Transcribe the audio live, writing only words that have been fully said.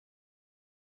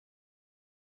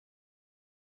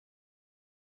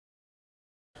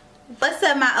What's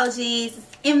up, my OGs?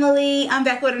 It's Emily. I'm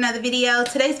back with another video.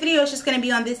 Today's video is just going to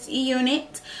be on this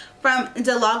unit from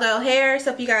Dolago hair.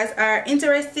 So if you guys are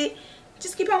interested,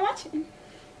 just keep on watching.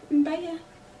 Bye.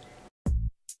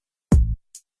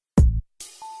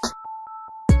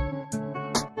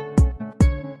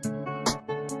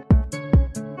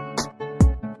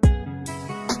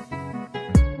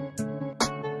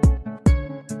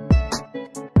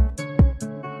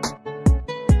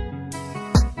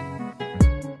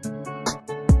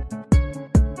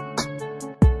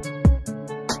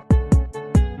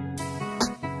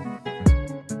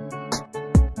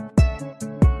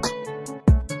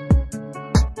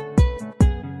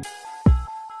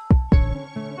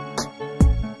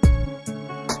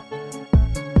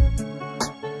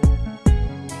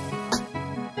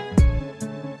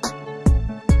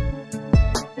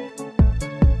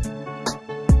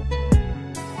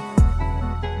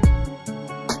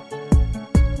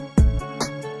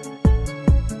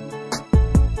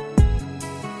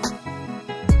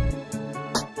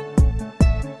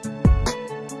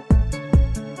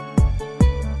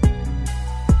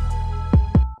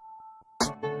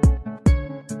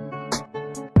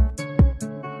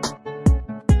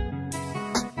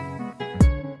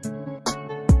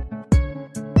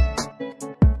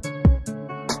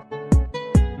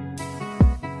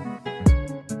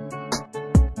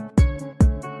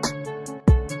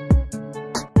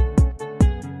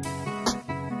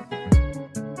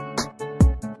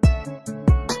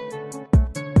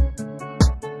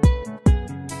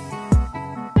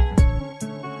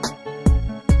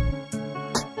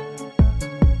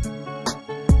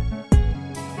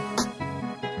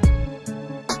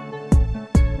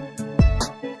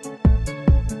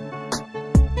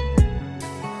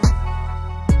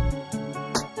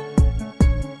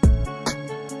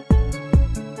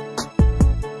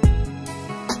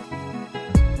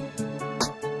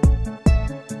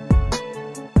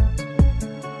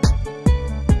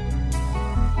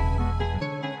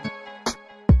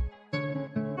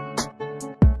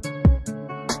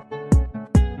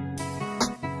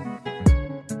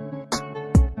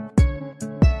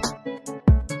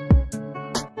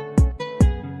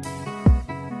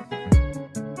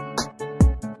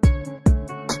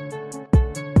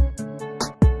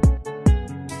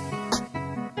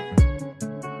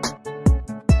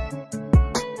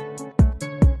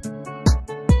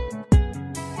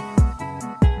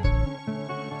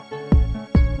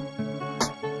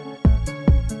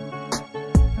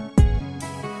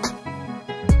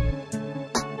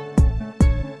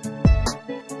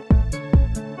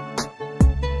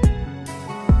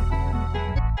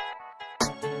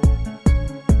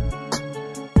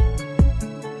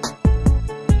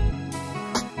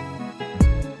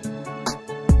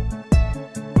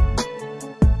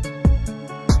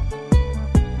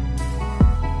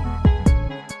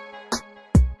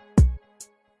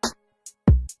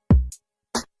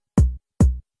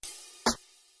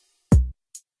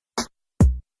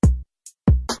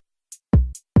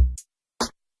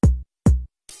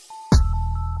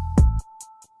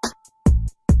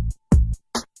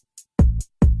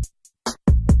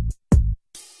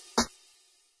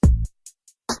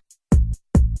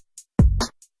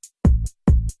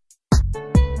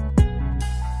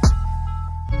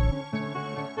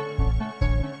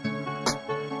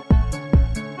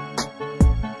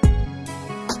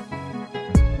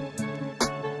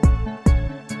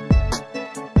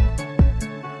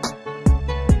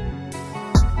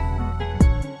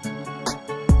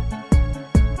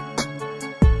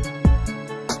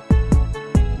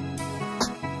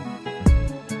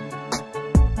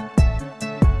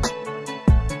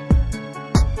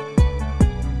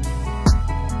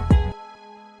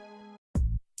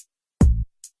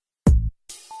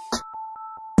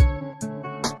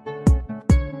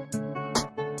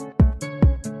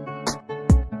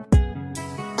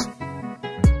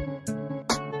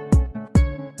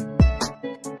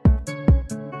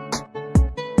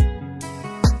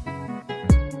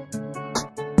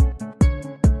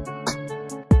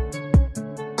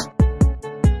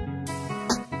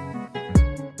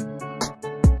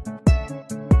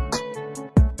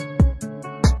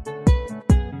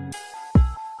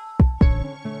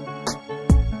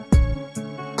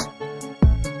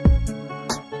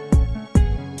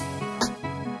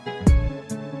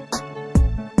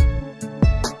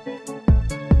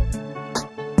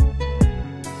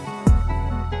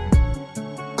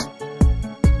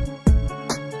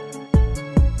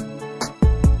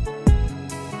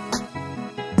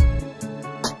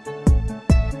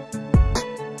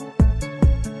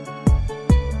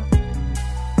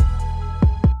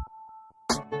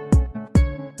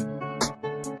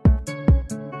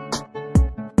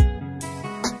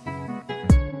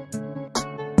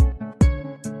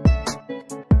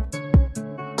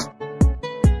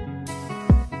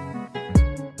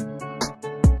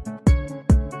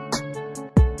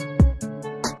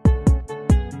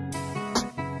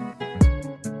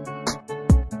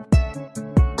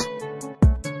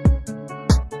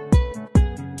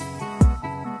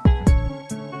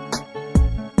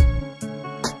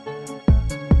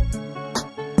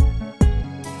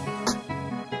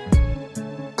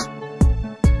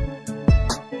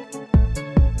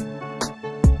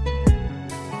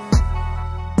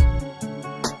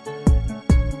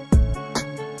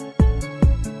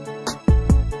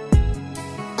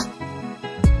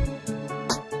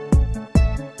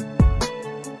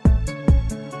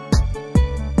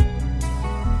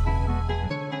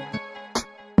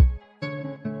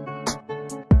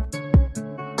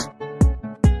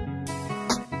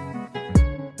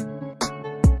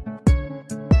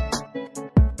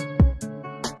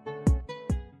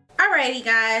 Alrighty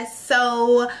guys,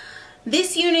 so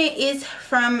this unit is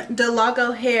from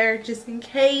Dolago hair, just in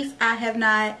case I have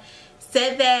not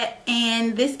said that,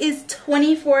 and this is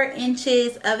 24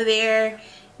 inches of their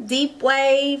deep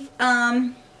wave.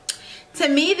 To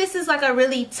me this is like a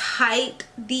really tight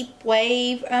deep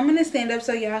wave. I'm gonna stand up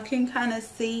so y'all can kind of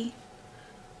see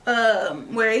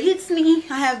where it hits me.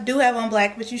 I do have on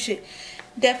black, but you should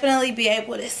definitely be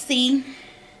able to see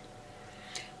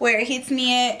where it hits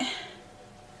me at.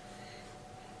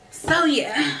 So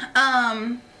yeah,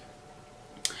 I've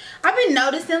been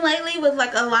noticing lately with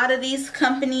like a lot of these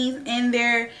companies and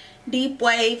their deep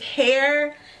wave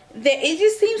hair that it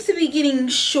just seems to be getting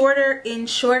shorter and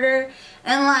shorter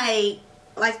and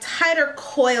like tighter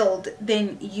coiled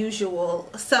than usual.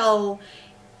 So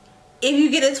if you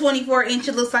get a 24 inch,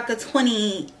 it looks like a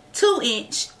 22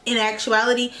 inch in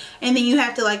actuality, and then you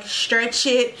have to like stretch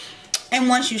it, and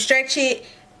once you stretch it,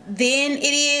 then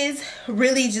it is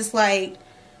really just like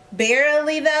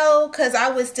barely though, because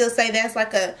I would still say that's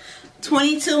like a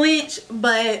 22 inch,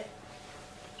 but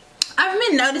I've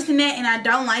been noticing that and I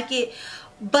don't like it.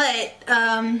 But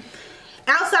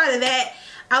outside of that,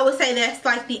 I would say that's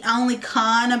like the only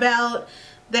con about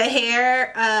the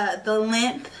hair. The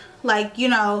length, like, you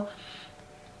know,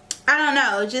 I don't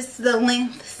know, just the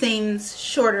length seems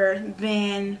shorter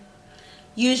than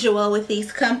usual with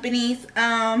these companies.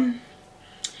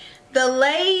 The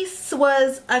lace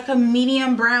was like a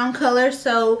medium brown color,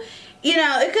 so you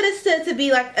know it could have stood to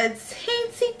be like a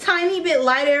teensy tiny bit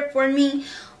lighter for me,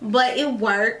 but it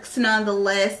works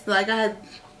nonetheless. Like I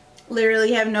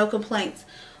literally have no complaints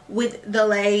with the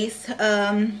lace.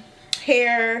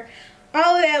 Hair,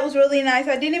 all of that was really nice.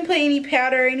 I didn't put any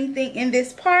powder or anything in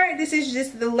this part. This is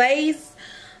just the lace.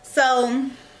 So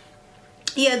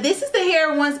yeah, this is the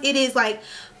hair once it is like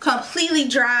completely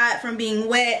dried from being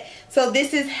wet. So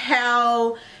this is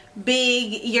how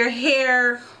big your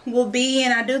hair will be,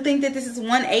 and I do think that this is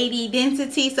 180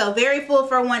 density, so very full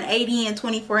for 180 and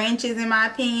 24 inches in my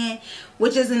opinion,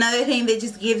 which is another thing that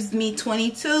just gives me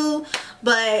 22,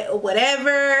 but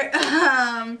whatever.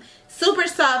 Super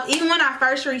soft. Even when I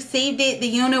first received it, the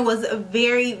unit was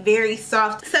very, very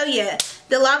soft. So yeah,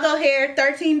 Dolago hair,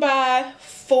 13 by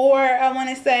 4, I want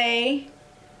to say.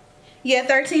 Yeah,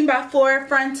 13 by 4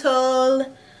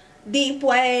 frontal deep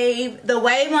wave. The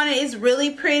wave on it is really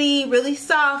pretty, really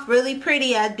soft, really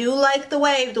pretty. I do like the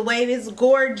wave. The wave is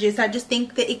gorgeous. I just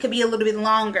think that it could be a little bit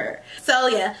longer. So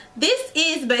yeah, this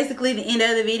is basically the end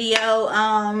of the video.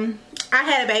 I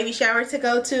had a baby shower to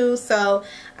go to, so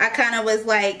I kind of was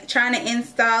like trying to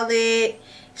install it,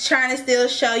 trying to still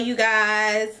show you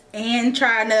guys, and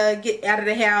trying to get out of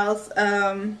the house.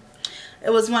 It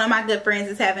was one of my good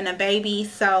friends is having a baby,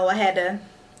 so I had to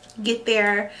get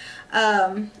there.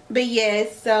 But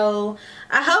yes, so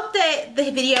I hope that the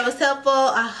video was helpful.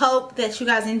 I hope that you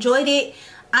guys enjoyed it.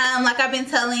 Like I've been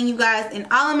telling you guys in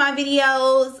all of my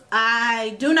videos,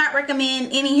 I do not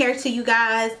recommend any hair to you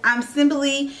guys. I'm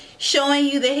simply showing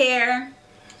you the hair,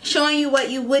 showing you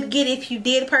what you would get if you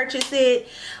did purchase it,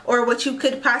 or what you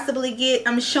could possibly get.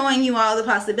 I'm showing you all the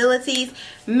possibilities.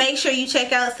 Make sure you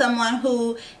check out someone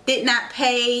who did not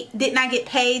get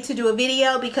paid to do a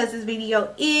video, because this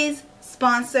video is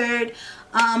sponsored,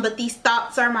 but these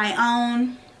thoughts are my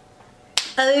own.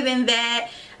 Other than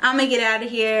that, I'm gonna get out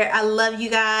of here. I love you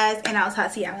guys, and I'll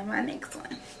talk to y'all in my next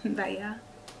one. Bye y'all.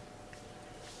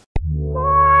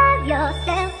 Love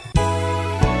yourself.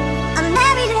 I'm a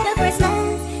married little Christmas.